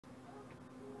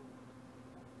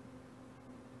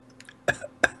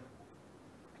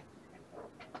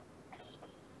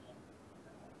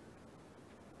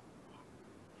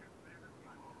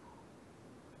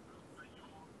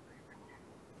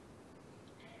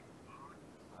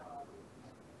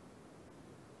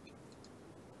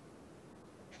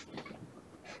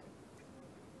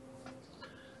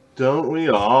Don't we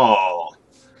all?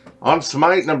 On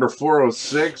Smite number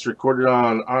 406, recorded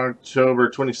on October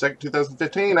 22nd,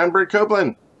 2015, I'm Brett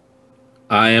Copeland.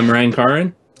 I am Ryan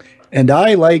Caron. And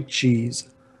I like cheese.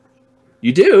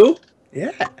 You do?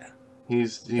 Yeah.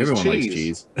 He's Everyone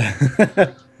cheese. likes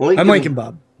cheese. I'm Lincoln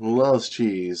Bob. Loves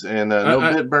cheese. And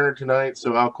no bit burner tonight,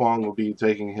 so Al Kwong will be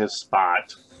taking his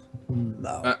spot.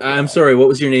 No. I'm sorry, what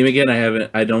was your name again?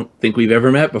 I don't think we've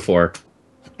ever met before.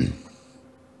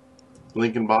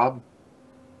 Lincoln Bob?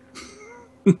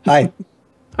 Hi.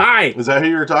 Hi. Is that who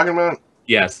you were talking about?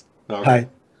 Yes. Okay. Hi.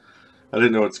 I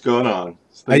didn't know what's going on.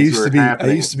 I used to be on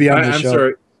the show. I'm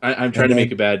sorry. I'm trying to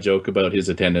make a bad joke about his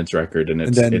attendance record, and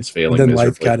it's failing. And then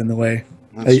life got in the way.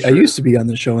 I used to be on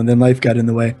the show, and then life got in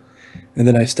the way, and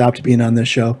then I stopped being on this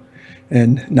show,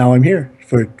 and now I'm here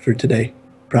for today.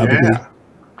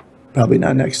 Probably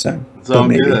not next time. It's all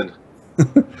good.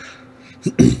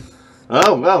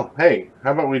 Oh well, hey,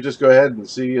 how about we just go ahead and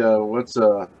see what's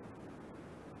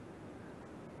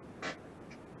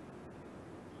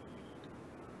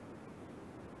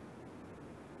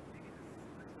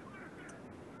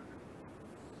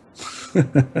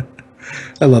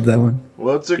I love that one.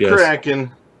 What's a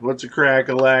crackin'? What's a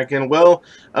crack-a-lackin'? Well,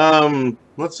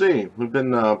 let's see. We've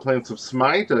been playing some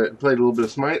Smite. I played a little bit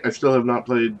of Smite. I still have not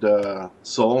played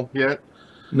Soul yet.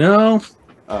 No.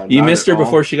 You missed her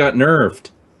before she got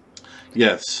nerfed.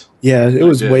 Yes. Yeah, it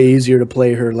was way easier to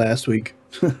play her last week.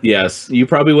 Yes, you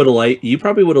probably would have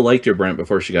liked her, Brent,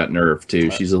 before she got nerfed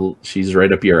too. She's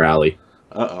right up your alley.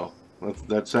 Uh-oh.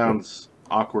 That sounds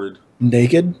awkward.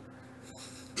 Naked?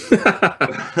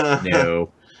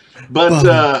 No. But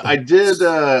I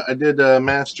did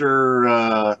master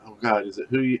oh god, is it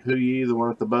Hu Yi, the one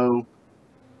with the bow?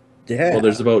 Yeah. Well,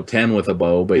 there's about 10 with a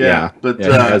bow, but yeah. But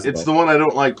it's the one I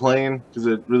don't like playing because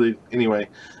it really anyway.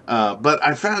 But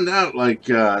I found out like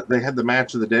they had the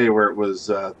match of the day where it was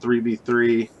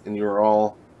 3v3 and you were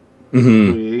all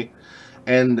Hu Yi.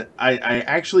 And I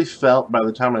actually felt by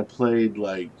the time I played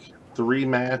like 3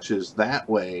 matches that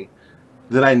way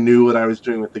that I knew what I was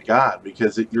doing with the god,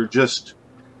 because you're just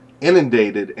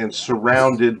inundated and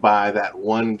surrounded by that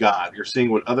one god. You're seeing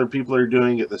what other people are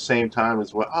doing at the same time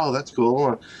as well. Oh, that's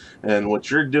cool. And what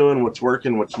you're doing, what's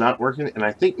working, what's not working. And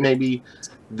I think maybe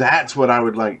that's what I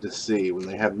would like to see when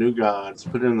they have new gods,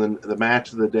 put in the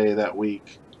match of the day that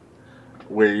week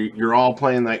where you're all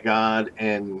playing that god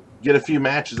and get a few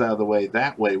matches out of the way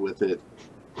that way with it.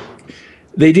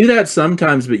 They do that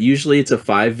sometimes, but usually it's a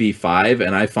 5v5,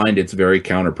 and I find it's very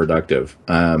counterproductive.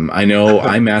 I know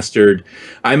I mastered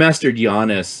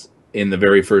Giannis in the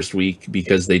very first week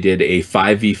because they did a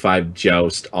 5v5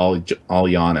 joust all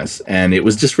Giannis, and it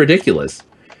was just ridiculous.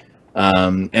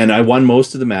 And I won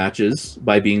most of the matches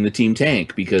by being the team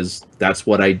tank because that's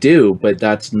what I do, but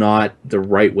that's not the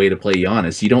right way to play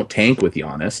Giannis. You don't tank with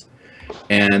Giannis.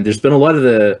 And there's been a lot of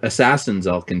the assassins,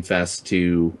 I'll confess,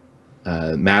 to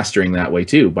mastering that way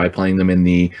too, by playing them in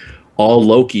the all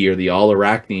Loki or the all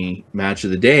Arachne match of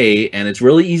the day. And it's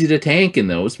really easy to tank in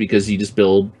those because you just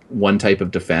build one type of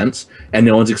defense and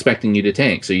no one's expecting you to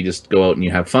tank. So you just go out and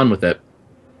you have fun with it.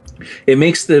 It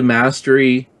makes the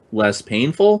mastery less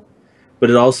painful, but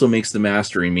it also makes the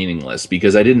mastery meaningless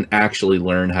because I didn't actually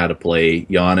learn how to play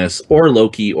Giannis or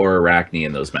Loki or Arachne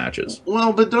in those matches.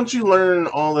 Well, but don't you learn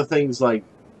all the things like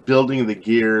building the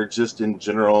gear just in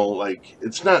general? Like,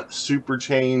 it's not super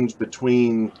change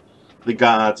between the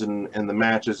gods and the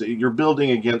matches. You're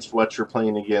building against what you're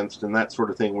playing against and that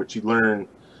sort of thing, which you learn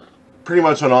pretty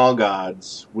much on all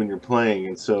gods when you're playing.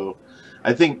 And so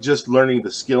I think just learning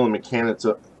the skill and mechanics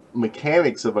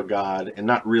of a god and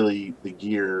not really the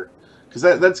gear, because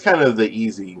that's kind of the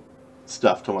easy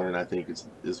stuff to learn, I think,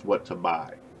 is what to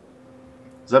buy.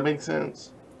 Does that make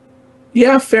sense?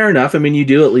 Yeah, fair enough. I mean, you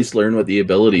do at least learn what the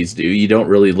abilities do. You don't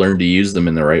really learn to use them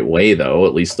in the right way, though,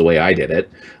 at least the way I did it.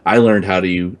 I learned how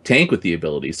to tank with the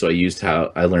abilities, so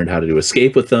I learned how to do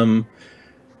escape with them,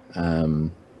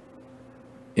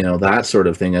 you know, that sort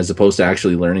of thing, as opposed to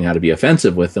actually learning how to be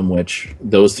offensive with them, which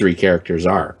those 3 characters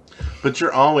are. But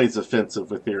you're always offensive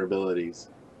with your abilities.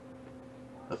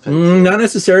 Not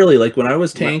necessarily. Like when I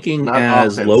was tanking not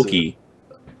as offensive. Loki.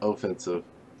 Offensive.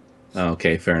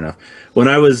 Okay, fair enough. When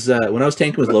I was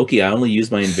tanking with Loki, I only used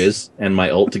my invis and my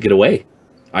ult to get away.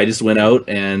 I just went out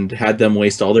and had them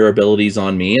waste all their abilities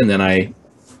on me, and then I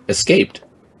escaped.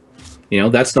 You know,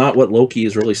 that's not what Loki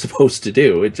is really supposed to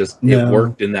do. It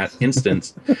worked in that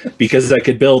instance because I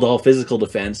could build all physical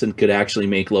defense and could actually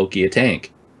make Loki a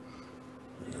tank.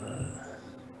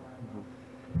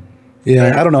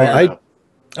 Yeah, I don't know.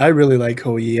 I really like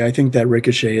Hu Yi. I think that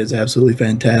Ricochet is absolutely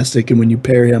fantastic, and when you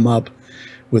pair him up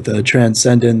with a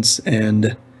Transcendence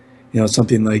and, you know,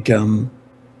 something like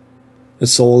a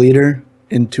Soul Eater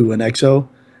into an Exo,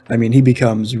 I mean, he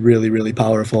becomes really, really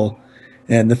powerful.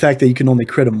 And the fact that you can only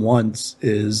crit him once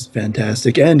is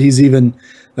fantastic. And he's even,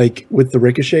 like, with the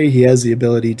Ricochet, he has the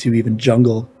ability to even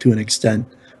jungle to an extent,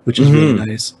 which is really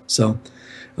nice. So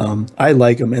I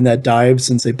like him. And that dive,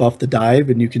 since they buffed the dive,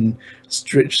 and you can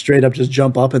straight up just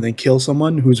jump up and then kill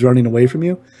someone who's running away from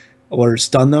you, or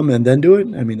stun them and then do it.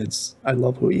 I mean, I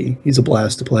love Hou Yi. He's a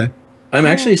blast to play. I'm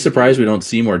actually surprised we don't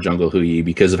see more jungle Hou Yi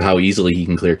because of how easily he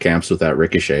can clear camps with that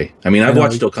Ricochet. I mean, I've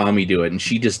watched Okami do it, and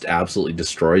she just absolutely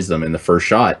destroys them in the first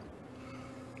shot.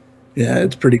 Yeah,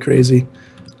 it's pretty crazy.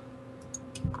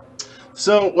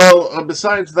 So, well,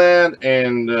 besides that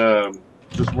and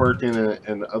just working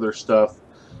and other stuff,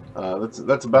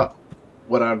 that's about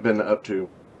what I've been up to.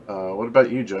 What about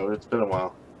you, Joe? It's been a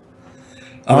while.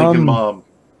 Lincoln Mob.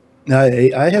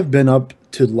 I have been up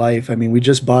to life. I mean, we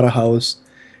just bought a house.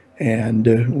 And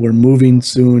we're moving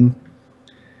soon,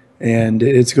 and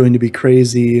it's going to be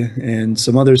crazy, and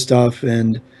some other stuff.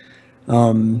 And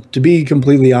to be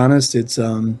completely honest, it's I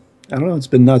don't know, it's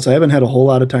been nuts. I haven't had a whole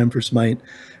lot of time for Smite,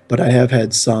 but I have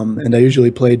had some, and I usually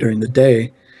play during the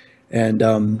day. And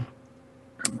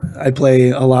I play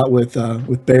a lot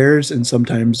with Bears and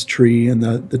sometimes Tree and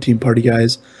the team party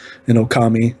guys, and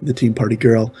Okami, the team party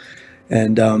girl,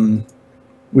 and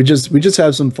we just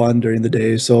have some fun during the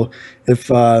day. So if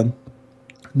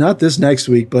not this next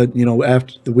week, but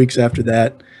after the weeks after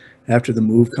that, after the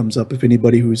move comes up, if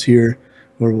anybody who's here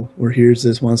or hears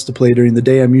this wants to play during the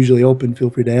day, I'm usually open. Feel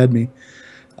free to add me.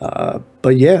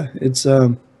 But yeah, it's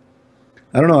I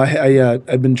don't know.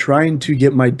 I've been trying to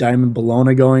get my Diamond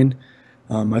Bologna going.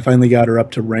 I finally got her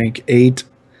up to rank 8.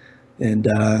 And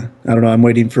I don't know, I'm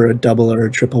waiting for a double or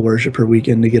a triple worshiper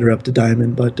weekend to get her up to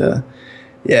Diamond. But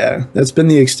yeah, that's been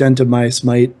the extent of my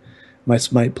Smite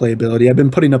playability. I've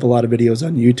been putting up a lot of videos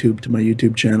on YouTube to my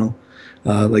YouTube channel,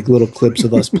 like little clips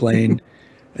of us playing.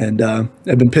 And I've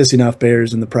been pissing off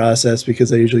Bears in the process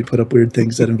because I usually put up weird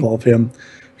things that involve him.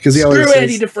 Because he always says,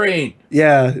 Andy Dufresne.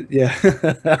 Yeah.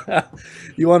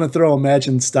 You want to throw a match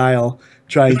in style,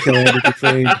 try and kill Andy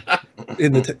Dufresne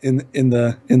in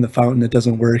the fountain. It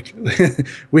doesn't work.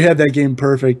 We had that game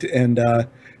perfect, and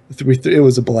it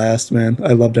was a blast, man.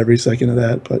 I loved every second of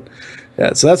that. But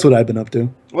yeah, so that's what I've been up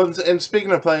to. Well, and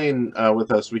speaking of playing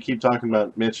with us, we keep talking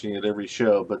about mentioning it every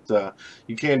show, but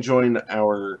you can join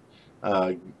our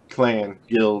clan,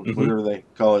 guild, whatever they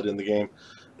call it in the game.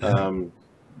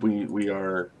 We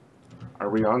are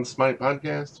we on Smite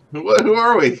Podcast? Who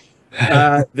are we?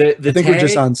 I think tag, we're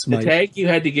just on Smite. The tag, you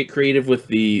had to get creative with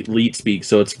the leet speak,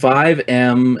 so it's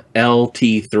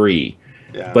 5MLT3.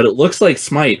 Yeah. But it looks like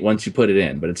Smite once you put it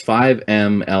in, but it's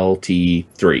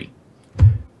 5MLT3.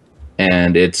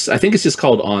 And I think it's just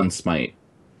called On Smite.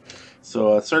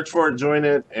 So search for it, join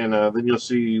it, and then you'll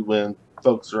see when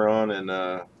folks are on,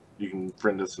 and you can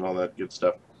friend us and all that good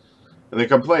stuff. And then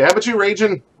come play. How about you,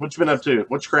 Raging? What you been up to?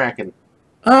 What's cracking?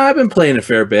 I've been playing a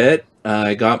fair bit.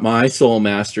 I got my Soul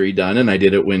Mastery done, and I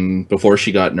did it before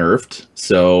she got nerfed.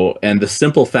 So, and the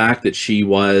simple fact that she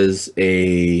was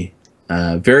a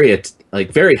very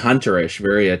hunterish,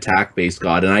 very attack-based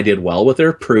god, and I did well with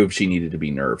her, proved she needed to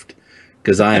be nerfed.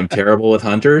 Because I am terrible with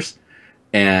hunters,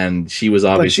 and she was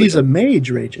obviously... But she's a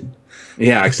mage, Raging.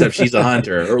 Yeah, except she's a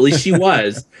hunter, or at least she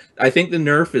was. I think the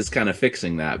nerf is kind of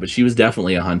fixing that, but she was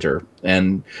definitely a hunter.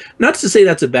 And not to say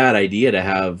that's a bad idea to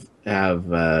have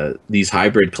these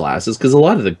hybrid classes, because a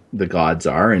lot of the gods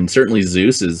are, and certainly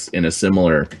Zeus is in a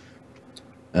similar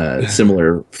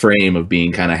frame of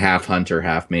being kind of half hunter,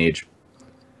 half mage.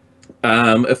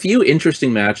 A few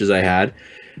interesting matches I had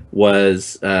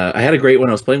was I had a great one.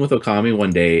 I was playing with Okami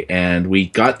one day, and we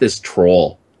got this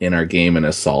troll in our game in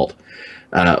Assault.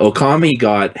 Okami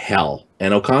got Hell,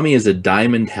 and Okami is a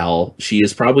diamond Hell. She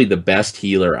is probably the best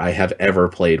healer I have ever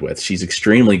played with. She's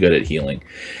extremely good at healing.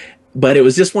 But it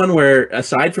was just one where,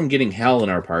 aside from getting Hell in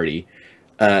our party,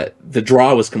 the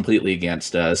draw was completely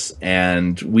against us,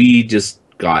 and we just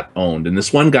got owned. And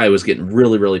this one guy was getting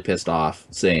really, really pissed off,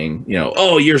 saying,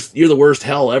 oh, you're the worst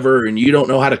Hell ever, and you don't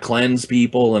know how to cleanse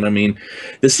people. And I mean,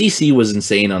 the CC was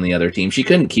insane on the other team. She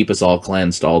couldn't keep us all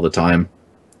cleansed all the time.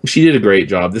 She did a great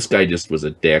job. This guy just was a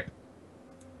dick.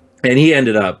 And he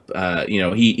ended up,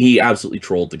 he absolutely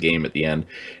trolled the game at the end.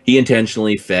 He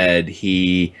intentionally fed.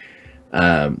 He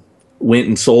went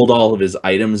and sold all of his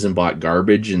items and bought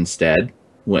garbage instead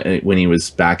when he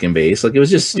was back in base. Like, it was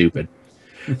just stupid.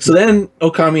 So then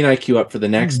Okami and I queue up for the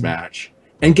next match.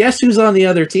 And guess who's on the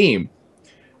other team?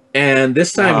 And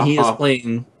this time he is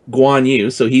playing Guan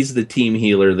Yu. So he's the team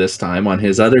healer this time on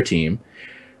his other team.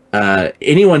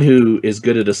 Anyone who is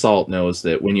good at Assault knows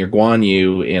that when you're Guan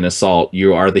Yu in Assault,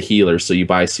 you are the healer, so you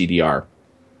buy CDR.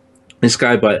 This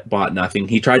guy bought nothing.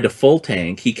 He tried to full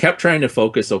tank. He kept trying to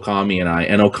focus Okami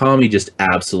and Okami just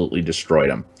absolutely destroyed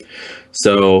him.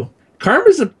 So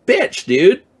Karma's a bitch,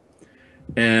 dude.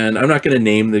 And I'm not going to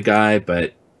name the guy,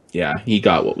 but yeah, he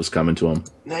got what was coming to him.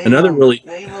 Another really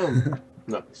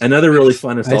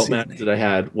fun assault match that I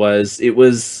had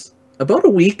was about a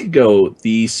week ago.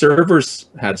 The servers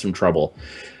had some trouble.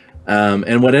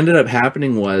 And what ended up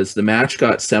happening was the match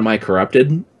got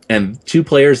semi-corrupted and 2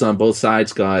 players on both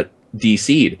sides got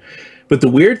DC'd. But the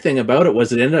weird thing about it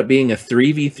was it ended up being a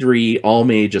 3v3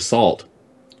 all-mage assault.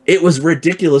 It was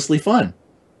ridiculously fun.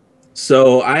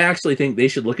 So I actually think they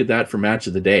should look at that for match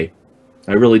of the day.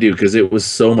 I really do, because it was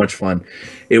so much fun.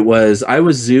 I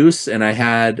was Zeus, and I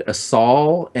had a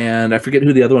Saul, and I forget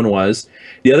who the other one was.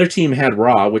 The other team had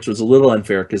Ra, which was a little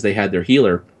unfair because they had their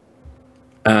healer.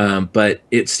 But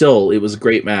it was a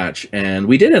great match, and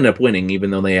we did end up winning,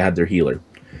 even though they had their healer.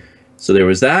 So there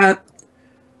was that.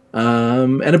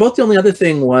 And about the only other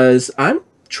thing was I'm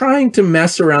trying to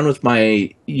mess around with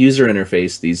my user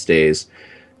interface these days,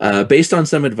 based on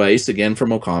some advice, again,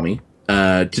 from Okami,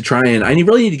 to try and... I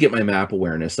really need to get my map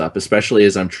awareness up, especially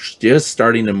as I'm just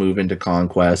starting to move into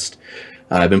Conquest.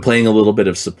 I've been playing a little bit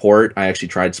of support. I actually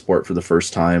tried support for the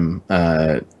first time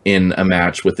in a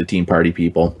match with the Team Party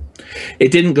people.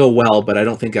 It didn't go well, but I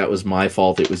don't think that was my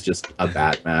fault. It was just a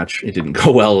bad match. It didn't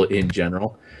go well in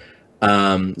general.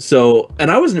 And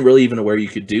I wasn't really even aware you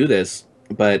could do this,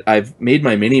 but I've made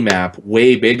my mini map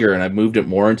way bigger and I've moved it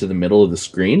more into the middle of the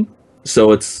screen.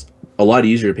 So it's a lot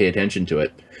easier to pay attention to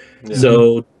it. Yeah.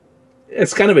 So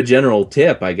it's kind of a general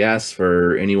tip, I guess,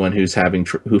 for anyone who's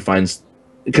who finds,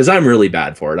 because I'm really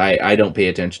bad for it. I don't pay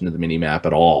attention to the mini map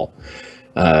at all.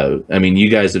 I mean, you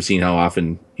guys have seen how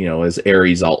often, as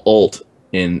Ares, I'll ult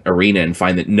in arena and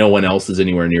find that no one else is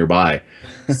anywhere nearby.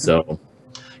 So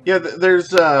yeah, there's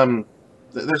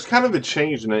kind of a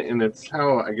change in it, and it's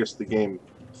how I guess the game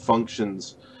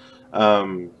functions.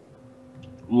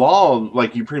 Law,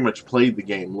 like, you pretty much played the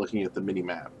game looking at the mini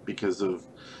map because of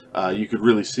you could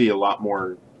really see a lot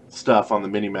more stuff on the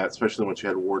mini map, especially once you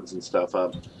had wards and stuff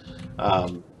up.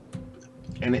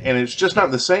 And it's just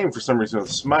not the same for some reason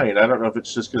with Smite. I don't know if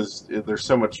it's just because there's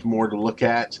so much more to look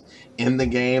at in the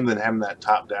game than having that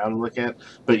top-down look at.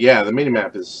 But yeah, the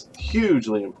minimap is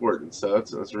hugely important, so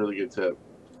that's a really good tip.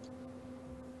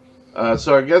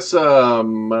 So I guess we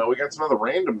got some other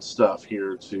random stuff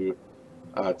here to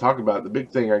talk about. The big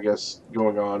thing, I guess,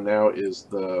 going on now is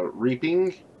the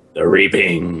Reaping. The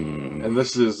Reaping. And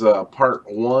this is part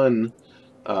 1.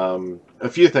 A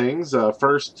few things.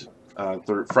 First,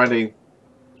 Friday,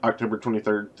 October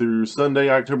 23rd through Sunday,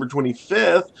 October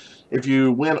 25th. If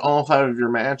you win all 5 of your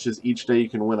matches each day, you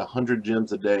can win 100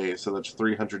 gems a day. So that's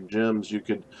 300 gems you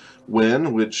could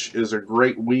win, which is a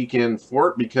great weekend for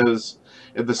it because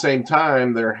at the same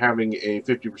time, they're having a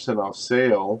 50% off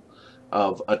sale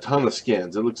of a ton of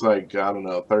skins. It looks like, I don't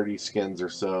know, 30 skins or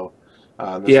so.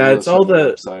 Yeah, it's all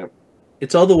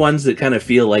the ones that kind of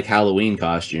feel like Halloween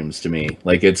costumes to me.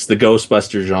 Like it's the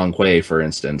Ghostbuster Zhong Kui, for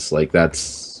instance. Like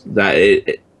it's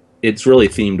really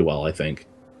themed well, I think.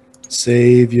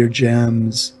 Save your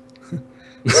gems.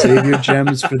 Save your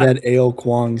gems for that Ale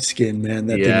Kwong skin, man.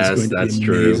 That thing is going to be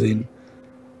amazing.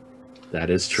 That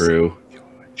is true.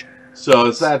 So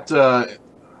is that...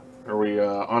 are we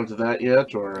on to that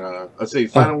yet? Or let's say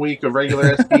final week of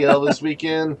regular SPL this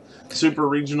weekend. Super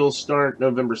Regionals start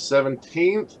November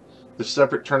 17th. The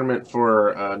separate tournament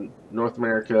for North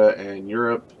America and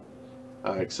Europe,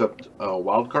 except a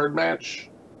wildcard match.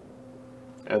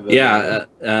 And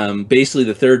then, basically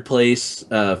the third place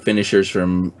finishers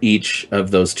from each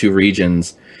of those 2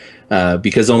 regions,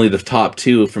 because only the top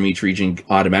 2 from each region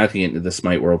automatically get into the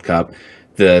Smite World Cup.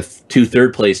 The 2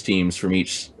 third place teams from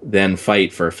each then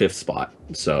fight for a 5th spot.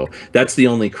 So that's the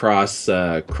only cross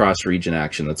region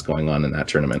action that's going on in that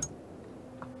tournament.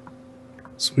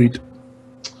 Sweet.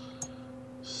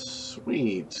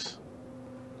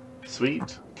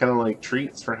 Kind of like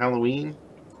treats for Halloween.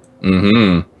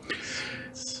 Mm-hmm.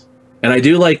 And I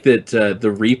do like that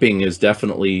the Reaping is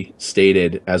definitely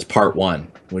stated as part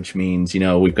 1, which means,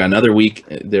 we've got another week.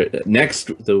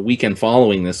 The weekend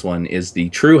following this one is the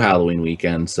true Halloween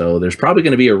weekend, so there's probably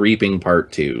going to be a Reaping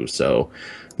part 2, so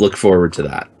look forward to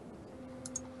that.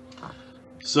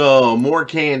 So, more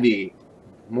candy,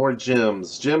 more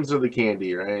gems. Gems are the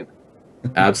candy, right?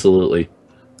 Absolutely.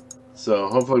 So,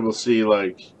 hopefully we'll see,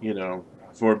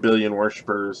 4 billion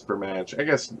worshippers per match. I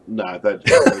guess not that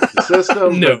the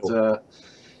system. No. But,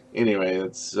 anyway,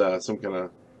 it's some kind of...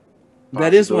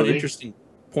 That is one interesting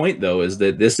point, though, is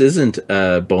that this isn't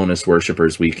a bonus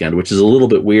worshippers weekend, which is a little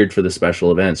bit weird for the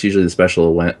special events. Usually the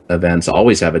special events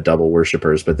always have a double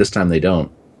worshippers, but this time they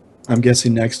don't. I'm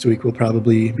guessing next week will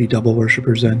probably be double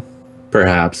worshippers then.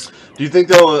 Perhaps. Do you think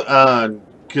they'll?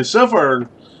 Because so far,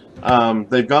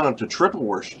 they've gone up to triple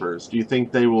worshippers. Do you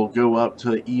think they will go up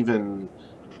to even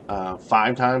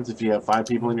 5 times if you have 5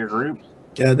 people in your group?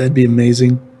 Yeah, that'd be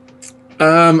amazing.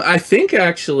 I think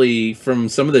actually from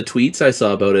some of the tweets I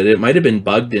saw about it, it might have been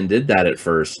bugged and did that at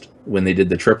first when they did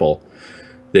the triple.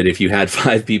 That if you had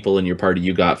 5 people in your party,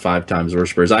 you got 5 times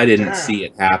worshippers. I didn't see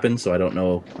it happen, so I don't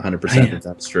know 100% if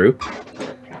that's true.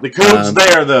 The code's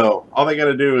there, though. All they got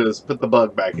to do is put the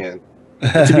bug back in.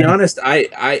 To be honest,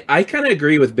 I kind of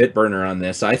agree with Bitburner on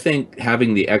this. I think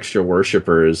having the extra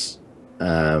worshippers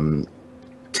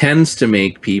tends to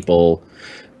make people...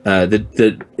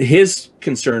 his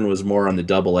concern was more on the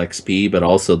double XP, but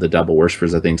also the double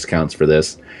worshippers, I think, counts for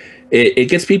this. It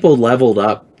gets people leveled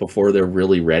up before they're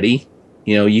really ready.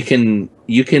 You know, you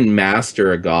can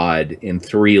master a god in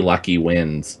 3 lucky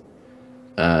wins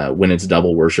when it's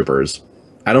double worshippers.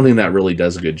 I don't think that really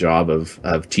does a good job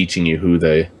of teaching you who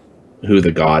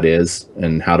the god is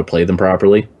and how to play them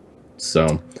properly.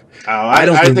 So I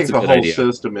think the whole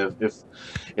system, if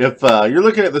you're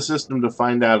looking at the system to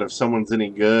find out if someone's any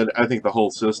good, I think the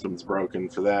whole system's broken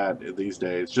for that these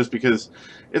days. Just because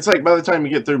it's like by the time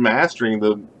you get through mastering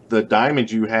the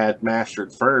diamond you had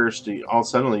mastered first, all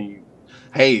suddenly,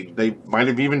 hey, they might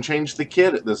have even changed the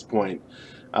kit at this point.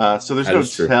 So there's no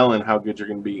telling how good you're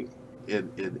going to be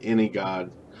in any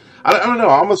god. I don't know.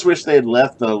 I almost wish they had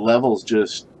left the levels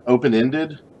just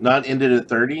open-ended, not ended at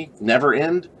 30, never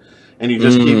end. And you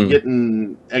just keep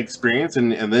getting experience,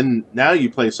 and then now you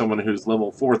play someone who's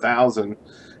level 4,000,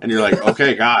 and you're like,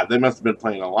 okay, God, they must have been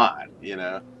playing a lot, you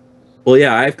know? Well,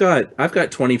 yeah, I've got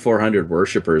 2,400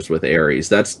 worshippers with Ares.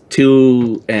 That's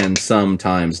 2 and some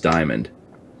times diamond.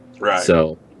 Right.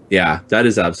 So, yeah, that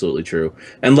is absolutely true.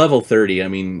 And level 30, I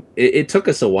mean, it took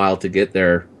us a while to get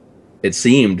there. It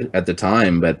seemed at the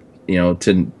time, but you know,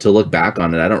 to look back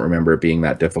on it, I don't remember it being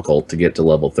that difficult to get to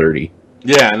level 30.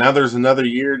 Yeah, now there's another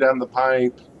year down the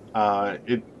pipe.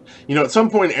 You know, at some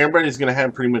point, everybody's going to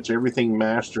have pretty much everything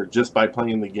mastered just by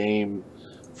playing the game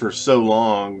for so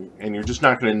long, and you're just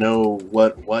not going to know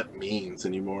what means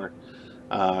anymore.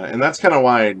 And that's kind of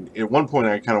why, at one point,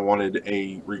 I kind of wanted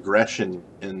a regression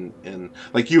in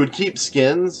like you would keep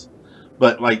skins,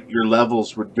 but like your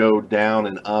levels would go down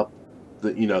and up.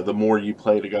 The more you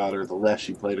played a god or the less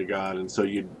you played a god, and so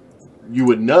you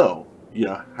would know,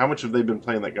 how much have they been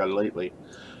playing that god lately,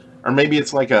 or maybe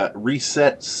it's like a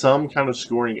reset some kind of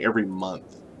scoring every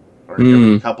month or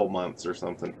every couple months or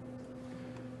something.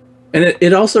 And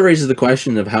it also raises the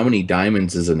question of how many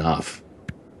diamonds is enough.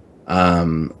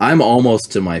 I'm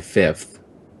almost to my 5th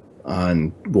on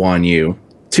Guan Yu.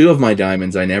 2 of my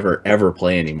diamonds I never ever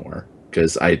play anymore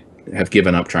because I have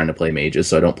given up trying to play mages,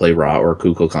 so I don't play Ra or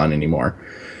Kukulkan anymore.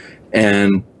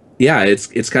 And yeah,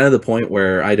 it's kind of the point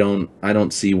where I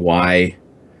don't see why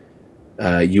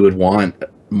you would want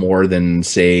more than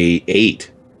say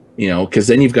 8, because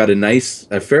then you've got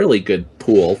a fairly good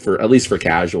pool for at least for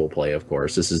casual play. Of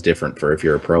course, this is different for if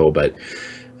you're a pro, but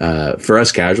for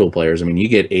us casual players, I mean, you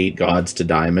get 8 gods to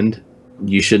diamond.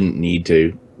 You shouldn't need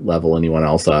to level anyone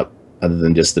else up other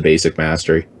than just the basic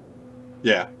mastery.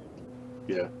 Yeah.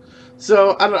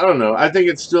 So I don't know. I think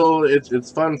it's still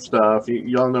it's fun stuff.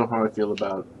 Y'all know how I feel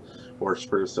about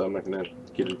Worshippers, so I'm not going to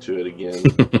get into it again.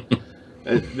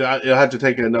 You'll have to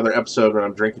take another episode when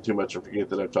I'm drinking too much and forget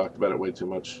that I've talked about it way too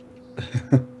much.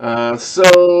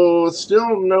 So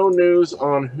still no news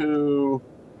on who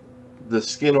the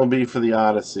skin will be for the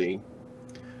Odyssey.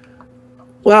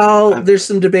 Well, there's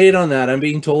some debate on that. I'm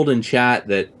being told in chat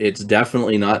that it's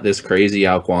definitely not this crazy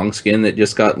Ao Kuang skin that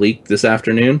just got leaked this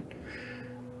afternoon.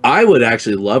 I would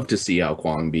actually love to see Ao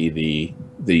Kuang be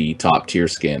the top tier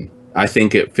skin. I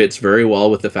think it fits very well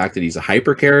with the fact that he's a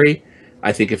hyper carry.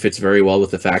 I think it fits very well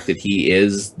with the fact that he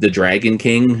is the Dragon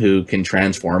King who can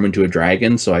transform into a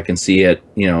dragon. So I can see it,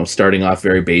 starting off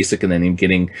very basic and then him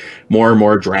getting more and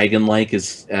more dragon-like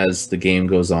as the game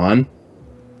goes on.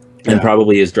 Yeah. And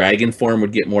probably his dragon form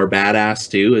would get more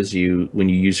badass too when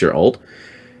you use your ult.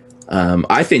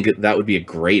 I think that would be a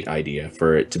great idea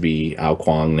for it to be Ao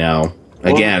Kuang now.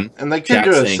 Again, and they could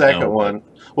do a second one.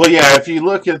 Well, yeah, if you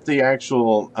look at the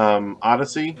actual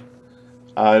Odyssey,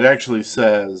 it actually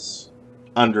says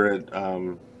under it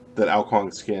that Ao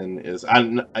Kuang skin is.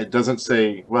 It doesn't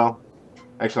say. Well,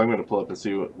 actually, I'm going to pull up and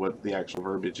see what the actual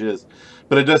verbiage is,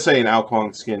 but it does say an Ao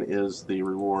Kuang skin is the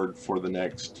reward for the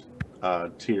next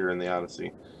tier in the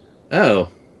Odyssey. Oh,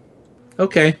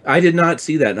 okay. I did not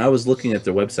see that, and I was looking at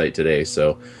their website today.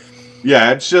 So,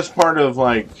 yeah, it's just part of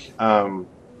like.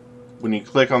 When you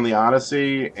click on the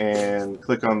Odyssey and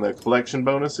click on the collection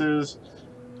bonuses,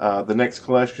 The next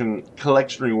collection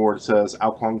reward says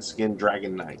Ao Kuang skin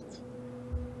Dragon Knight.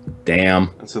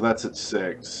 Damn. And so that's at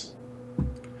 6.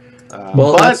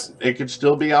 Well, but it could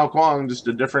still be Ao Kuang, just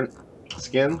a different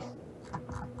skin.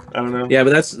 I don't know. Yeah,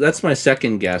 but that's my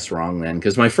second guess wrong then,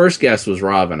 because my first guess was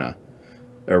Robin.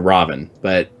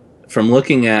 But from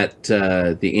looking at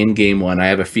the in-game one, I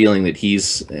have a feeling that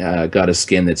he's got a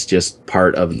skin that's just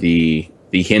part of the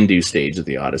Hindu stage of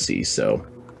the Odyssey. So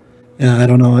yeah, I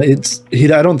don't know.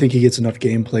 I don't think he gets enough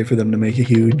gameplay for them to make a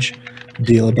huge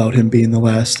deal about him being the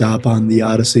last stop on the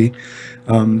Odyssey.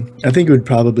 I think it would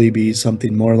probably be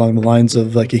something more along the lines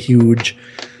of like a huge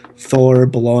Thor,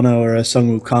 Bellona, or a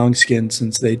Sun Wukong skin,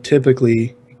 since they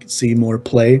typically see more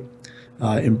play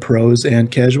in pros and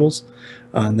casuals.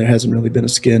 And there hasn't really been a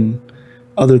skin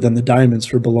other than the diamonds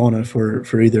for Bellona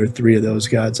for either 3 of those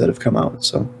gods that have come out.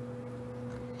 So,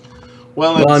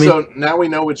 so now we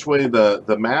know which way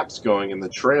the map's going in the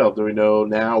trail. Do we know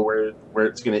now where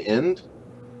it's going to end?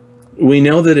 We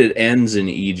know that it ends in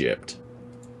Egypt,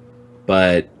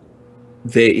 but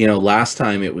last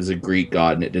time it was a Greek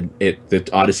god, and the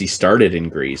Odyssey started in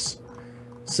Greece,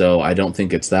 so I don't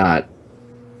think it's that.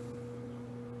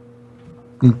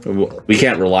 We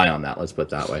can't rely on that. Let's put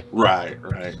it that way. Right.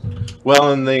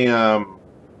 Well, and the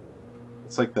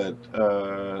it's like that.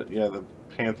 The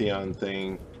Pantheon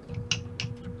thing.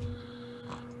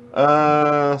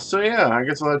 So yeah, I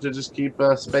guess I'll have to just keep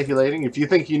speculating. If you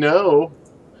think you know,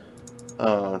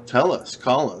 tell us,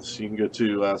 call us. You can go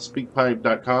to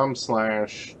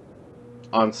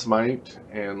speakpipe.com/onsmite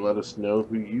and let us know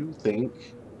who you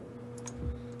think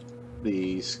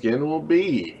the skin will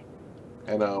be,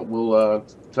 and we'll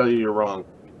tell you you're wrong.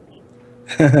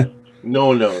 No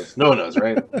one knows,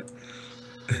 right?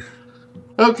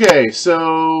 Okay,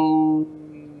 so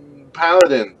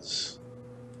Paladins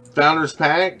Founders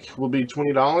Pack will be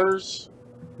 $20.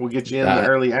 We'll get you in the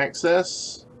early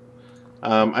access.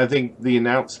 I think the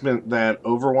announcement that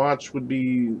Overwatch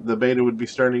the beta would be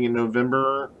starting in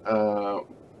November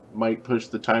might push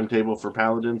the timetable for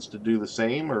Paladins to do the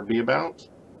same or be about.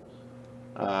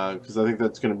 Because I think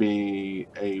that's going to be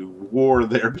a war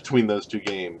there between those two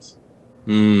games.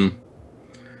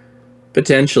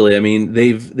 Potentially. I mean,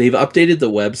 they've updated the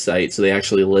website, so they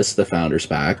actually list the Founders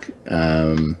Pack.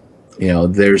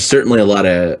 There's certainly a lot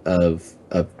of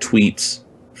tweets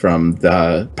from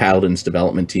the Paladins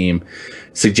development team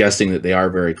suggesting that they are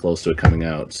very close to it coming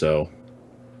out. So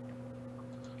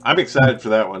I'm excited for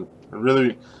that one. I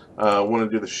really want to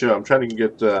do the show. I'm trying to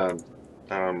get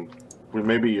we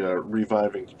may be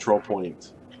reviving Control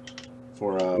Point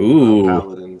for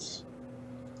Paladins.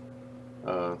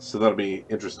 So that'll be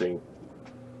interesting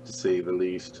to say the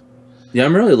least. Yeah,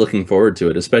 I'm really looking forward to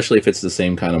it, especially if it's the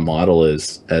same kind of model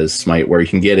as Smite, where you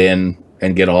can get in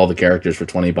and get all the characters for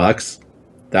 $20.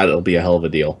 That'll be a hell of a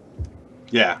deal.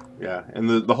 Yeah. And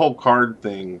the whole card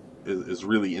thing is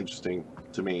really interesting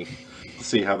to me to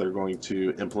see how they're going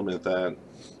to implement that.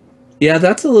 Yeah,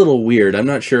 that's a little weird. I'm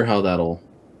not sure how that'll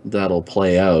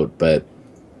play out, but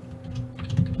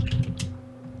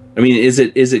I mean, is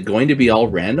it going to be all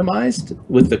randomized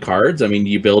with the cards? I mean,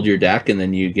 you build your deck and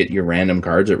then you get your random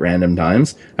cards at random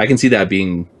times. I can see that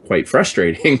being quite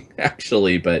frustrating,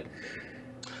 actually, but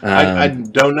I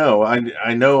don't know.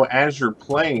 I know as you're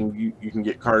playing, you can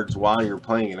get cards while you're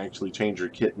playing and actually change your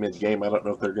kit mid-game. I don't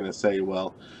know if they're going to say,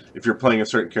 well, if you're playing a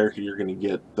certain character, you're going to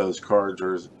get those cards,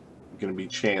 or is it going to be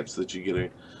chance that you get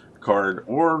a card,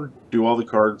 or do all the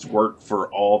cards work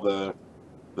for all the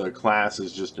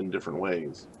classes just in different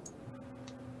ways?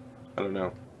 I don't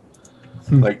know.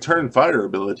 Like turn fire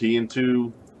ability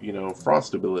into,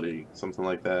 frost ability, something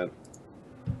like that.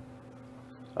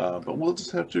 But we'll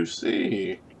just have to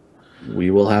see.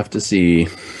 We will have to see.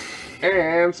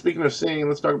 And speaking of seeing,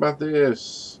 let's talk about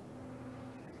this.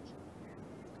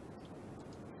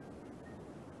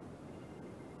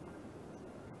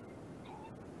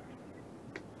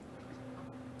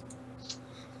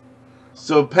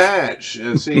 So, Patch,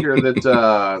 see here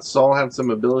that Saul had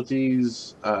some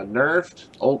abilities nerfed,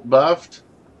 ult buffed.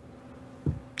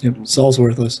 Yep, Saul's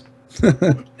worthless.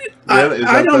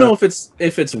 I don't know if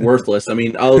it's worthless. I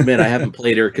mean, I'll admit I haven't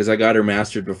played her because I got her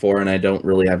mastered before, and I don't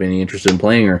really have any interest in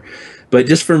playing her. But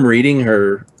just from reading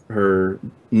her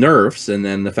nerfs, and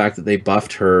then the fact that they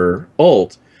buffed her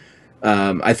ult,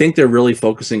 I think they're really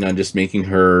focusing on just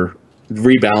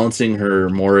rebalancing her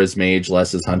more as mage,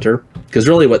 less as hunter. Because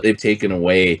really, what they've taken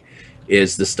away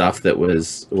is the stuff that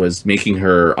was making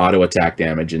her auto attack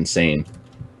damage insane.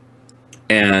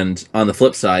 And on the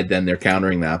flip side, then they're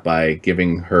countering that by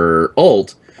giving her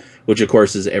ult, which of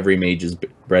course is every mage's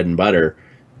bread and butter,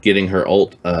 getting her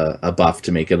ult a buff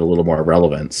to make it a little more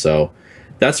relevant. So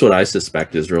That's what I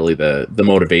suspect is really the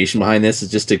motivation behind this, is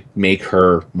just to make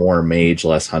her more mage,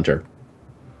 less hunter.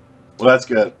 Well, that's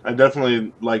good. I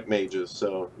definitely like mages,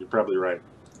 so you're probably right.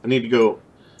 I need to go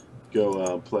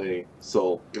play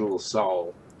Soul, get a little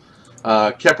Soul.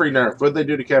 Khepri nerf. What did they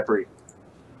do to Khepri?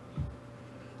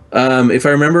 If I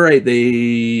remember right,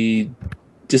 they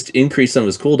just increased some of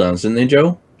his cooldowns, didn't they,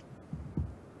 Joe?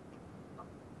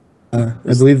 I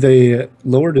believe they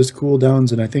lowered his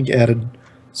cooldowns and I think added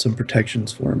some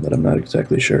protections for him, but I'm not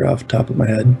exactly sure off the top of my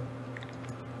head.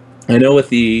 I know with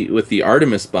the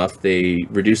Artemis buff, they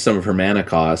reduced some of her mana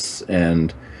costs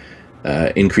and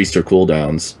increased her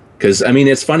cooldowns. Because, I mean,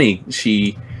 it's funny.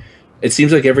 It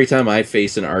seems like every time I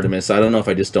face an Artemis, I don't know if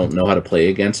I just don't know how to play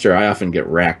against her. I often get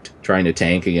wrecked trying to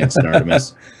tank against an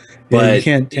Artemis. But you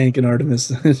can't tank an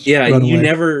Artemis. Yeah, you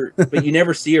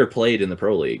never see her played in the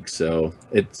Pro League, so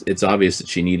it's obvious that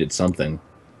she needed something.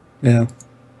 Yeah.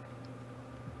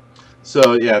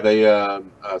 So yeah, they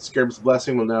Scarab's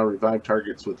Blessing will now revive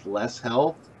targets with less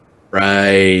health,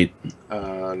 right,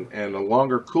 and a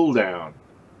longer cooldown.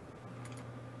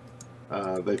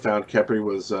 They found Khepri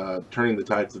was turning the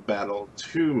tides of battle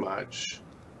too much.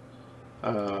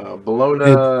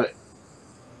 Bellona,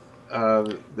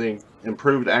 they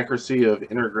improved accuracy of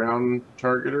inner ground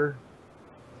targeter.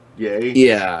 Yay!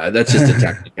 Yeah, that's just a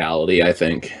technicality, I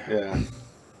think. Yeah.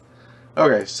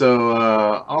 Okay, so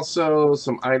also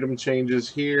some item changes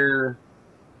here.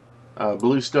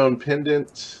 Bluestone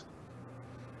pendant.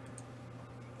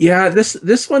 Yeah,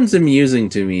 this one's amusing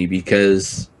to me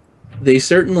because they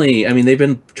certainly, I mean, they've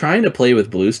been trying to play with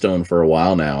Bluestone for a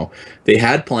while now. They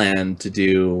had planned to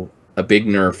do a big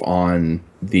nerf on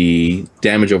the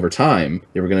damage over time.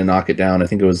 They were going to knock it down. I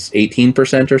think it was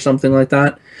 18% or something like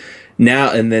that.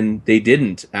 Now, and then they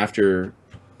didn't after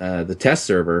the test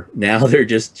server. Now they're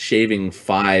just shaving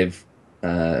 5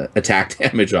 attack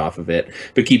damage off of it,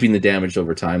 but keeping the damage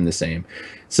over time the same.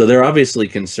 So they're obviously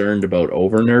concerned about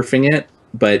over nerfing it,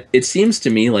 but it seems to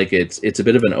me like it's a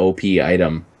bit of an OP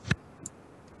item.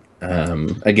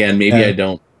 Again, maybe I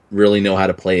don't really know how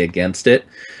to play against it,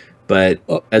 but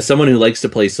as someone who likes to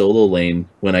play solo lane,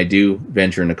 when I do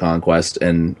venture into Conquest,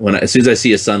 and as soon as I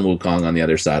see a Sun Wukong on the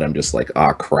other side, I'm just like,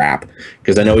 oh crap,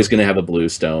 because I know he's going to have a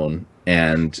Bluestone,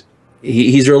 and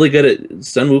he's really good at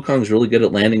Sun Wukong's really good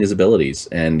at landing his abilities,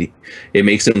 and it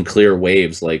makes him clear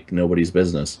waves like nobody's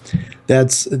business.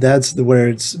 That's where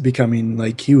it's becoming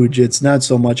like huge. It's not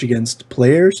so much against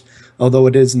players, although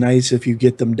it is nice if you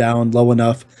get them down low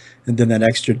enough and then that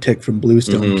extra tick from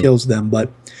Bluestone kills them.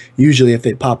 But usually if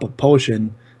they pop a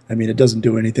potion, I mean, it doesn't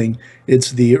do anything.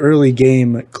 It's the early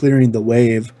game clearing the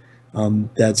wave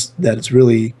that's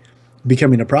really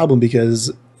becoming a problem,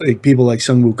 because like people like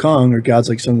Sun Wukong or gods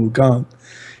like Sun Wukong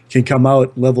can come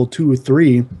out level 2 or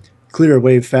 3, clear a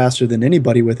wave faster than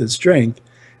anybody with his strength,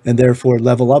 and therefore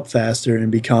level up faster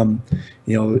and become,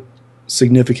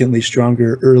 significantly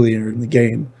stronger earlier in the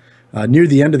game. Near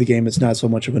the end of the game, it's not so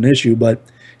much of an issue, but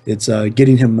it's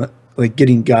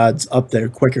getting gods up there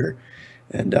quicker,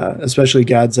 and especially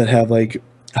gods that have like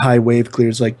high wave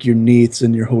clears, like your Neiths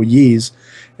and your Hoyis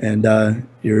and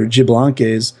your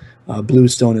Xbalanques.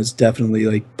 Bluestone is definitely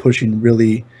like pushing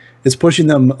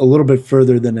them a little bit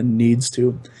further than it needs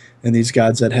to, and these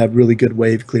gods that have really good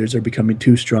wave clears are becoming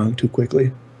too strong too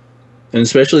quickly. And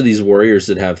especially these warriors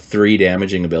that have 3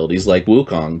 damaging abilities like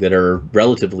Wukong that are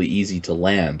relatively easy to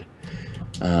land.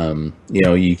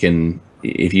 You can,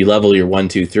 if you level your 1,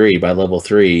 2, 3, by level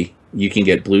 3, you can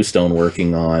get Bluestone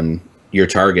working on your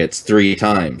targets 3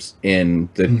 times in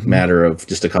the matter of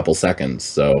just a couple seconds.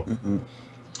 So,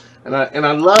 and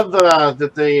I love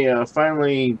that they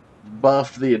finally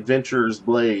buffed the Adventurer's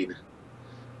Blade.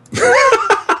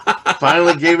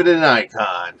 Finally gave it an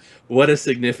icon. What a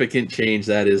significant change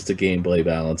that is to gameplay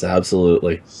balance.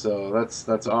 Absolutely. So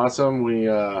that's awesome. We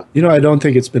I don't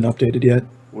think it's been updated yet.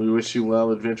 We wish you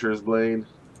well, Adventurer's Blade.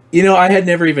 I had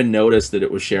never even noticed that it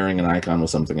was sharing an icon with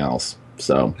something else.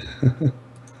 So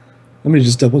let me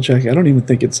just double check. I don't even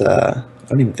think it's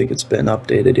been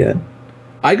updated yet.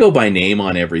 I go by name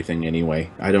on everything anyway.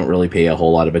 I don't really pay a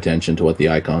whole lot of attention to what the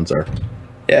icons are.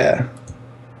 Yeah.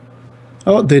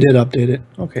 Oh, they did update it.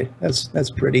 Okay, that's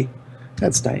pretty.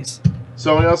 That's nice.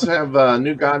 So we also have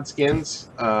new god skins.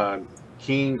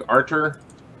 King Arthur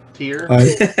tier.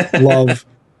 I love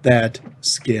that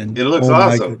skin. It looks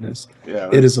awesome. My goodness. Yeah,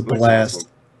 it is a blast. Awesome.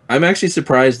 I'm actually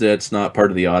surprised that it's not part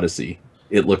of the Odyssey.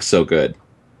 It looks so good.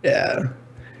 Yeah.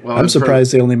 Well, I'm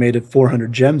surprised they only made it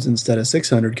 400 gems instead of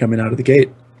 600 coming out of the gate.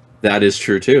 That is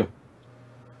true too.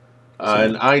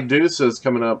 And Idusa is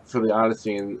coming up for the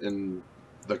Odyssey, and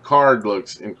the card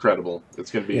looks incredible. It's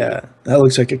going to be that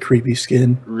looks like a creepy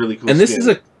skin. Really cool. And this is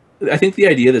I think the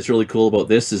idea that's really cool about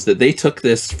this is that they took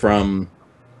this from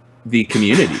the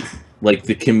community. Like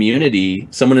the community,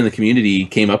 someone in the community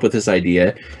came up with this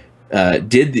idea,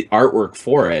 did the artwork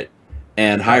for it,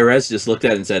 and Hi-Rez just looked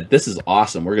at it and said, "This is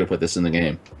awesome. We're going to put this in the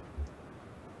game."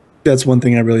 That's one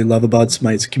thing I really love about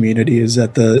Smite's community is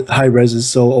that the Hi-Rez is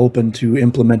so open to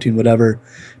implementing whatever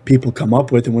people come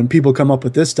up with. And when people come up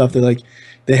with this stuff, they're like,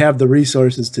 they have the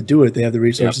resources to do it. They have the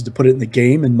resources to put it in the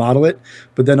game and model it,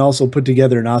 but then also put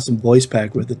together an awesome voice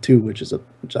pack with it too, which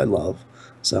I love.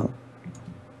 So,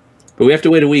 but we have to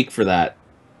wait a week for that.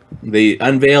 They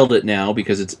unveiled it now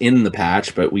because it's in the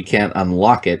patch, but we can't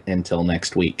unlock it until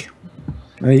next week.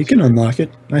 You can unlock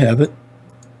it. I have it.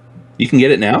 You can get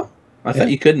it now? I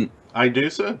thought you couldn't.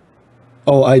 Idusa?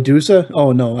 Oh, Idusa?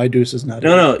 Oh, no, Idusa's not.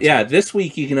 No, yeah. This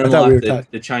week you can unlock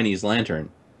the Chinese lantern.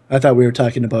 I thought we were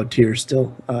talking about tiers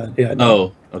still. Yeah. Oh,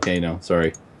 No. okay. No,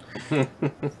 sorry.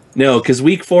 No, because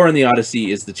week 4 in the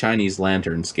Odyssey is the Chinese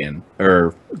lantern skin,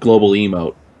 or global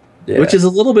emote, which is a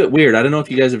little bit weird. I don't know if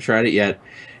you guys have tried it yet.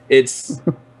 It's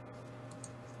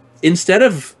instead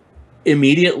of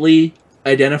immediately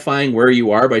identifying where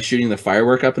you are by shooting the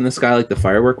firework up in the sky like the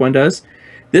firework one does,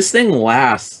 this thing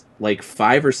lasts like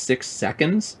 5 or 6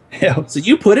 seconds. Yeah. So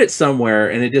you put it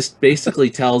somewhere and it just basically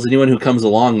tells anyone who comes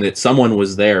along that someone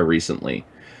was there recently.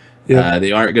 Yeah.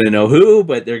 They aren't going to know who,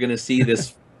 but they're going to see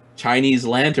this Chinese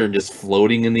lantern just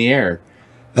floating in the air.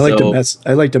 I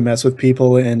like to mess with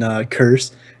people and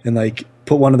curse and like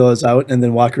put one of those out and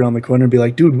then walk around the corner and be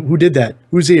like, dude, who did that?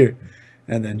 Who's here?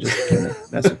 And then just kind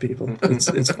of mess with people.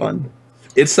 It's fun.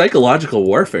 It's psychological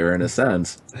warfare in a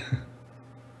sense.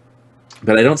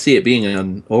 But I don't see it being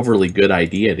an overly good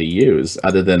idea to use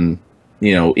other than,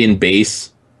 in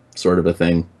base sort of a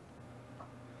thing.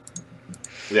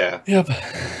 Yeah. Yep.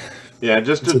 Yeah,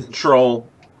 just to troll.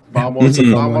 Bob wants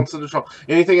to troll.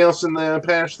 Anything else in the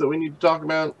patch that we need to talk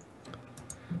about?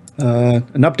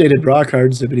 An updated raw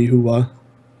card, Zippity Hoo-Wah.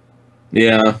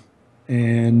 Yeah.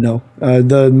 And no.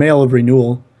 The Mail of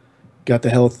Renewal got the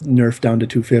health nerfed down to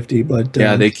 250, but...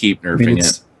 yeah, they keep nerfing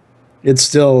it. It's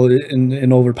still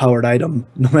an overpowered item,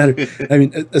 no matter. I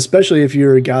mean, especially if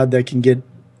you're a god that can get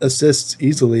assists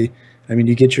easily. I mean,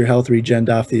 you get your health regen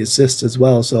off the assists as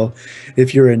well. So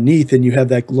if you're a Neath and you have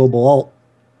that global ult,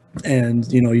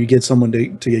 and you get someone to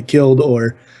get killed,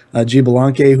 or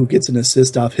Xbalanque who gets an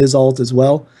assist off his ult as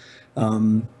well,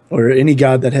 or any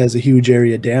god that has a huge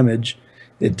area damage,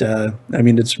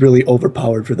 it's really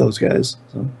overpowered for those guys.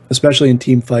 So especially in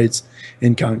team fights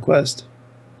in Conquest.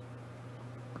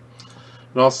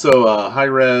 And also,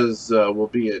 Hi-Rez will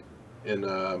be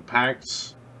in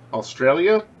PAX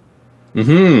Australia,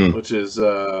 which is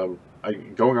going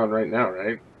on right now,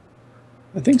 right?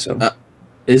 I think so.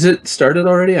 Is it started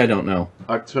already? I don't know.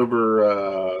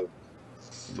 October.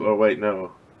 Oh wait,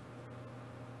 no.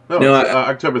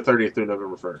 October 30th through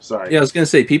November 1st. Sorry. Yeah, I was gonna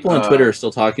say people on Twitter are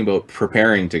still talking about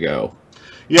preparing to go.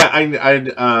 Yeah, I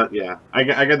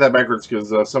got that backwards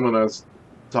because someone I was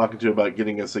talking to about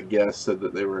getting us a guest said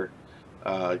that they were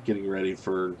getting ready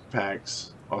for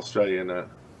PAX Australia, and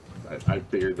I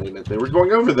figured they meant they were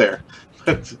going over there.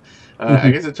 But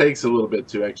I guess it takes a little bit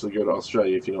to actually go to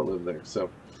Australia if you don't live there. So.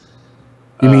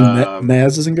 You mean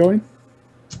Maz isn't going?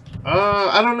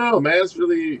 I don't know. Maz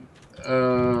really,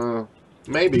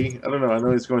 maybe. I don't know. I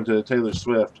know he's going to Taylor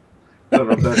Swift. I don't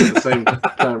know if that's at the same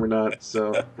time or not,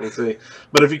 so we'll see.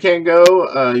 But if you can't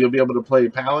go, you'll be able to play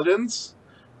Paladins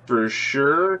for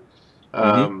sure.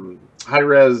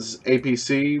 Hi-Rez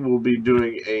APC will be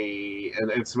doing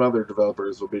and some other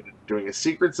developers will be doing a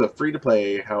Secrets of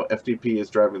Free-to-Play, how FTP is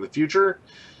driving the future,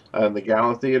 in the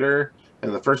Gala Theater,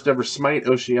 and the first ever Smite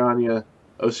Oceania.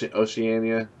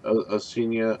 Oceania.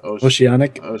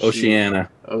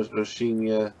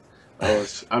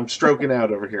 I'm stroking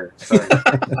out over here.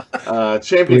 Sorry.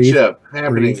 Championship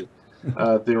happening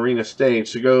at the arena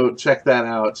stage. So go check that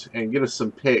out and get us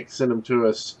some pics. Send them to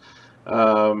us.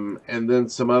 And then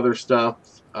some other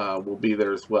stuff will be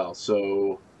there as well.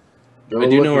 So go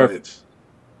look at it.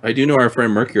 I do know our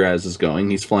friend Mercuraz is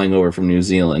going. He's flying over from New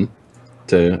Zealand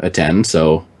to attend.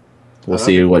 So we'll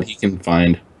see what he can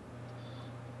find.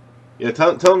 Yeah,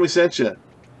 tell him we sent you.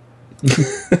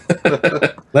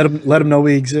 let him know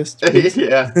we exist.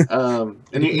 Yeah.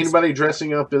 Anybody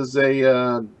dressing up as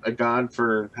a god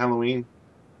for Halloween?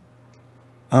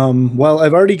 Well,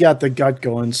 I've already got the gut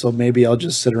going, so maybe I'll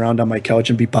just sit around on my couch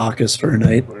and be Bacchus for a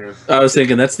night. I was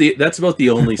thinking that's about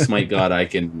the only Smite god I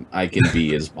can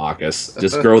be is Bacchus.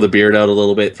 Just grow the beard out a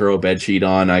little bit, throw a bed sheet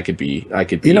on. I could be. I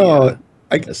think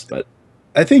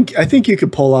you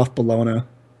could pull off Bologna.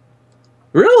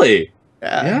 Really?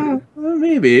 Yeah, well,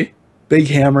 maybe. Big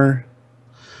hammer.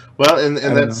 Well, and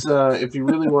that's if you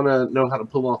really want to know how to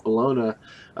pull off Bologna,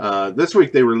 this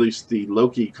week they released the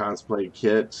Loki cosplay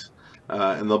kit,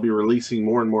 and they'll be releasing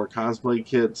more and more cosplay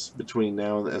kits between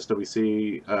now and the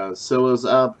SWC. Scylla's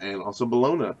up, and also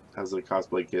Bologna has a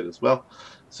cosplay kit as well.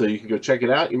 So you can go check it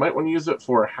out. You might want to use it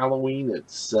for Halloween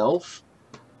itself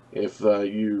if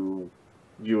you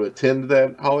attend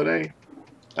that holiday.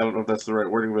 I don't know if that's the right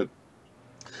wording, but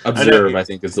observe, I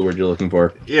think, is the word you're looking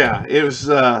for. Yeah, it was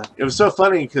so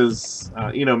funny because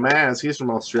Maz, he's from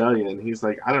Australia, and he's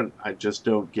like, I just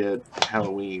don't get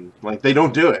Halloween. Like, they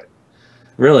don't do it.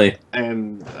 Really?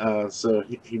 And so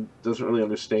he doesn't really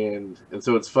understand. And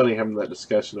so it's funny having that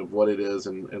discussion of what it is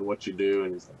and what you do.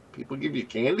 And he's like, people give you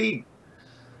candy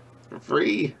for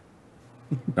free.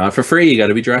 Not for free. You got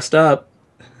to be dressed up.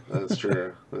 That's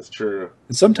true. That's true.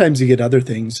 And sometimes you get other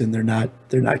things, and they're not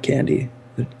candy.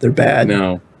 They're bad.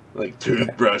 No. Like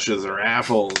toothbrushes or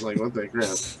apples. Like, what the crap?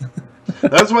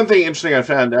 That's one thing interesting I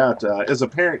found out. As a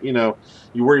parent,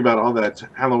 you worry about all that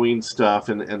Halloween stuff,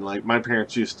 and like my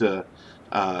parents used to,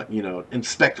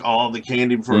 inspect all the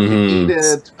candy before you eat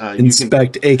it.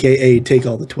 Inspect, aka take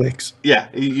all the Twix. Yeah,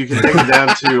 you can take it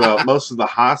down to most of the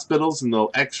hospitals, and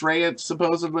they'll X-ray it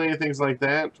supposedly, and things like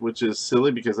that, which is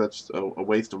silly because that's a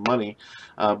waste of money.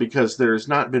 Because there's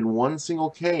not been one single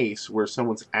case where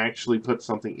someone's actually put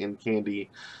something in candy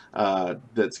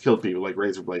that's killed people, like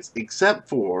razor blades, except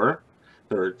for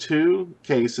there are 2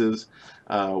 cases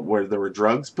where there were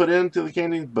drugs put into the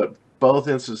candy, but both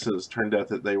instances turned out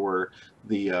that they were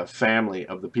the family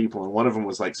of the people, and one of them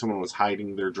was like someone was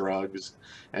hiding their drugs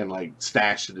and like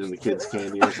stashed it in the kid's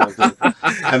candy or something,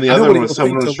 and the other one was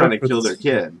someone was trying to kill their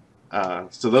kid.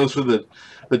 So those were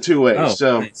the 2 ways. Oh,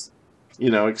 so nice.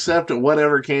 Accept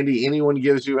whatever candy anyone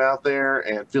gives you out there,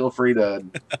 and feel free to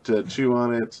chew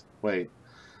on it. Wait,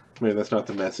 maybe that's not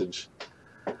the message.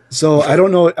 So I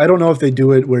don't know if they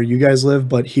do it where you guys live,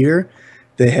 but here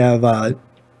they have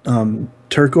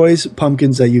turquoise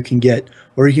pumpkins that you can get,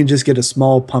 or you can just get a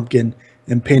small pumpkin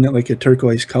and paint it like a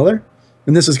turquoise color.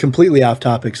 And this is completely off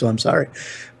topic, so I'm sorry.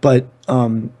 But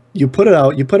you put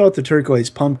out the turquoise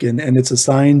pumpkin, and it's a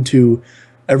sign to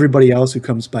everybody else who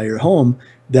comes by your home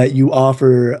that you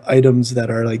offer items that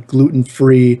are like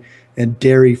gluten-free and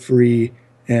dairy-free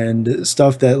and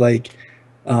stuff that like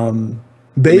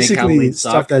basically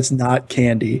stuff that's not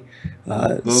candy.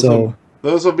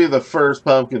 Those will be the first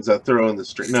pumpkins I throw in the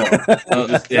street. No.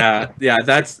 Yeah.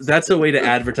 That's a way to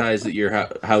advertise that your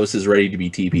house is ready to be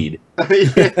TP'd.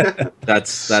 Yeah.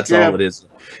 That's all it is.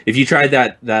 If you tried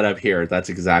that up here, that's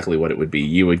exactly what it would be.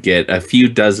 You would get a few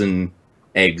dozen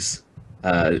eggs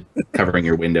covering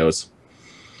your windows.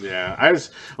 Yeah,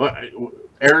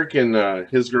 Eric and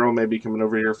his girl may be coming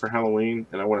over here for Halloween,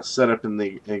 and I want to set up in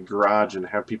the garage and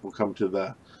have people come to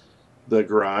the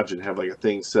garage and have like a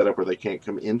thing set up where they can't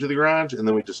come into the garage, and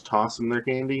then we just toss them their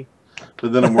candy.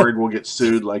 But then I'm worried we'll get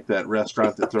sued like that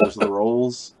restaurant that throws the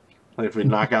rolls. Like if we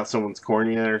knock out someone's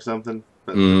cornea or something.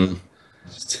 But, do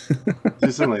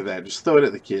something like that. Just throw it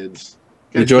at the kids.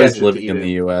 The joys of living in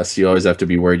the U.S. You always have to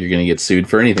be worried you're going to get sued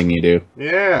for anything you do.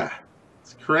 Yeah,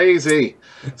 it's crazy.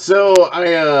 So I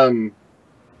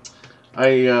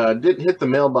didn't hit the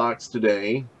mailbox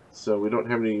today, so we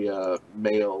don't have any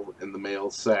mail in the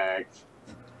male sack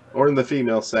or in the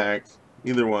female sack,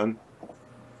 either one.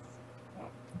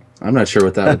 I'm not sure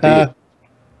what that would be.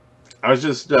 I was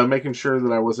just making sure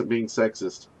that I wasn't being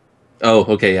sexist. Oh,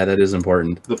 okay, yeah, that is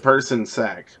important. The person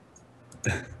sack.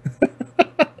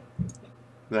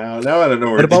 Now I don't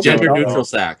know where it's gender neutral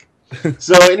sack.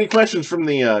 So, any questions from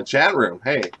the chat room?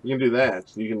 Hey, you can do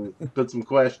that. You can put some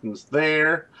questions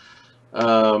there.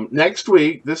 Next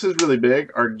week, this is really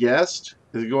big. Our guest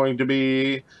is going to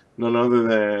be none other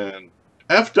than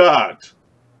F-Dot.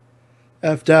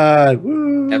 F-Dot.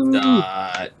 Woo.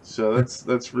 F-Dot. So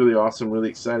that's really awesome. Really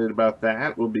excited about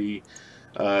that. We'll be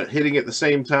hitting at the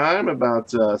same time,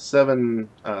 about 7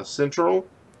 Central,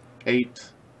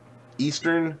 8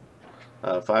 Eastern,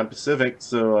 5 Pacific.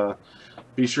 So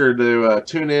be sure to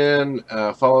tune in.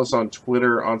 Follow us on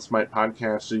Twitter, on Smite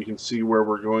Podcast, so you can see where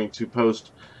we're going to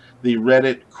post the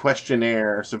Reddit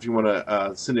questionnaire. So if you want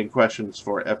to send in questions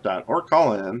for F-Dot or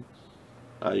call in,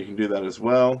 you can do that as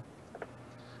well.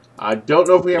 I don't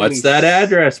know if we have What's that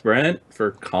address, Brent, for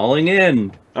calling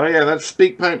in? Oh, yeah, that's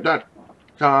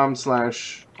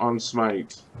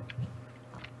speakpipe.com/onsmite.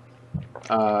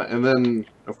 And then,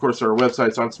 of course, our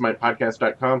website's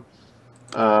onsmitepodcast.com.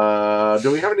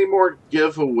 Do we have any more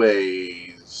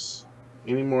giveaways?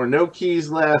 Any more? No keys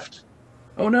left.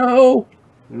 Oh, no.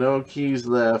 No keys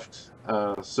left.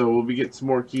 So we'll be getting some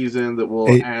more keys in that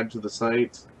we'll add to the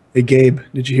site. Hey, Gabe,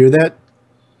 did you hear that?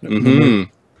 Mm-hmm.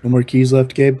 No more keys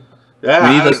left, Gabe? Yeah,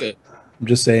 We need like a, I'm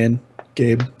just saying,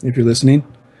 Gabe, if you're listening.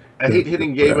 I hate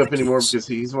hitting Gabe Whatever up anymore keys. because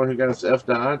he's the one who got us F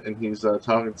dot, and he's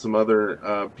talking to some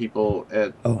other people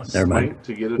at Oh, never mind. Smite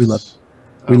to get us.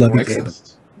 We love you, more Gabe.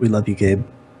 assist. We love you, Gabe.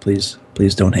 Please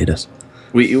don't hate us.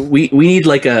 we need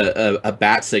like a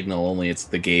bat signal. Only it's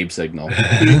the Gabe signal. Send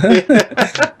It's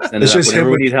it up just whenever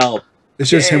him we need help. It's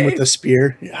just him with Gabe. the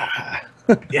spear. Yeah.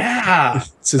 Yeah,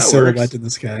 It's his that silhouette works. in the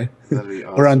sky. That'd be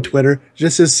awesome. Or on Twitter.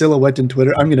 Just his silhouette in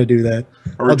Twitter. I'm gonna do that.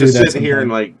 Or I'll do just that sitting here and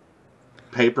sometime.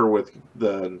 like paper with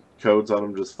the codes on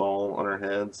them just fall on our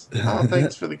heads. Oh,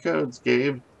 thanks for the codes,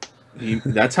 Gabe.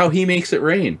 That's how he makes it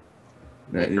rain.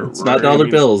 You're It's not right. dollar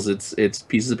bills. It's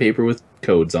pieces of paper with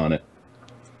codes on it.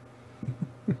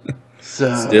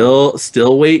 So,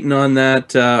 Still waiting on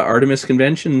that Artemis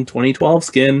Convention 2012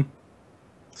 skin.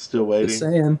 still waiting. Just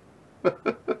saying.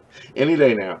 Any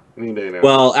day now. Any day now.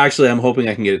 Well, actually, I'm hoping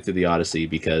I can get it through the Odyssey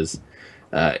because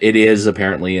it is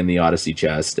apparently in the Odyssey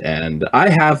chest, and I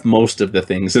have most of the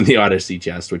things in the Odyssey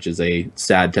chest, which is a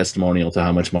sad testimonial to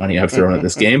how much money I've thrown at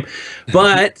this game.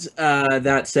 But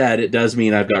that said, it does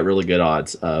mean I've got really good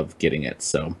odds of getting it.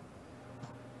 So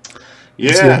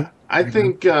yeah, I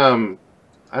think I'm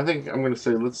going to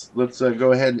say let's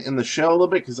go ahead and end the show a little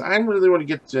bit because I really want to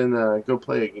get and go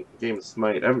play a game of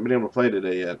Smite. I haven't been able to play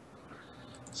today yet,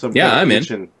 so Yeah, I'm in.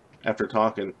 itching after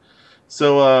talking.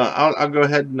 So I'll go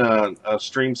ahead and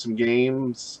stream some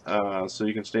games so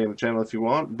you can stay on the channel if you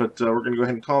want. But we're going to go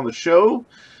ahead and call the show.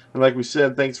 And like we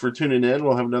said, thanks for tuning in.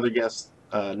 We'll have another guest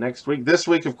next week. This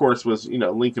week, of course, was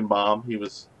Lincoln Bomb. He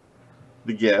was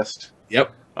the guest.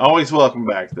 yep. Always welcome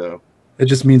back, though. It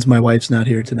just means my wife's not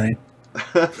here tonight.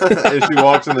 As she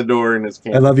walks in the door in his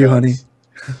I love you, honey.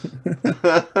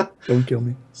 honey. Don't kill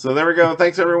me. So there we go.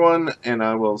 Thanks, everyone, and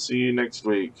I will see you next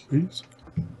week. Peace.